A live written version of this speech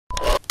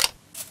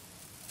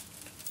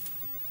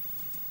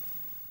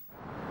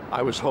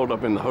I was holed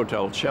up in the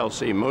Hotel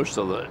Chelsea most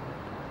of the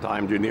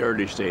time during the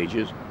early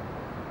stages.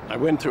 I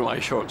went through my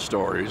short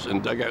stories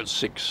and dug out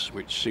 6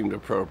 which seemed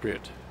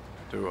appropriate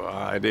to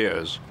our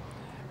ideas,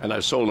 and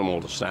I sold them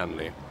all to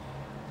Stanley.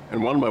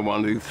 And one by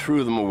one, he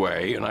threw them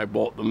away, and I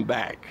bought them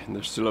back, and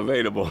they're still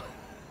available.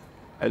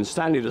 And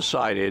Stanley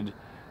decided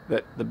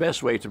that the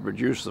best way to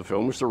produce the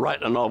film was to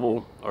write a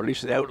novel, or at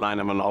least the outline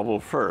of a novel,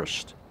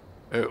 first.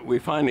 We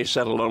finally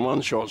settled on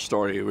one short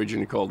story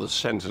originally called The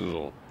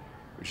Sentinel,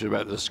 which is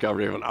about the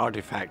discovery of an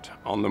artifact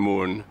on the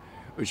moon,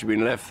 which had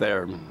been left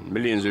there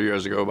millions of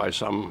years ago by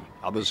some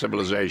other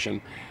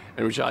civilization,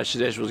 and which I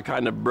suggest was a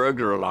kind of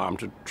burglar alarm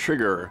to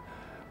trigger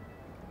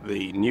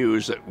the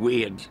news that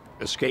we had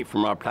escaped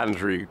from our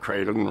planetary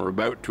cradle and were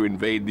about to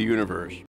invade the universe.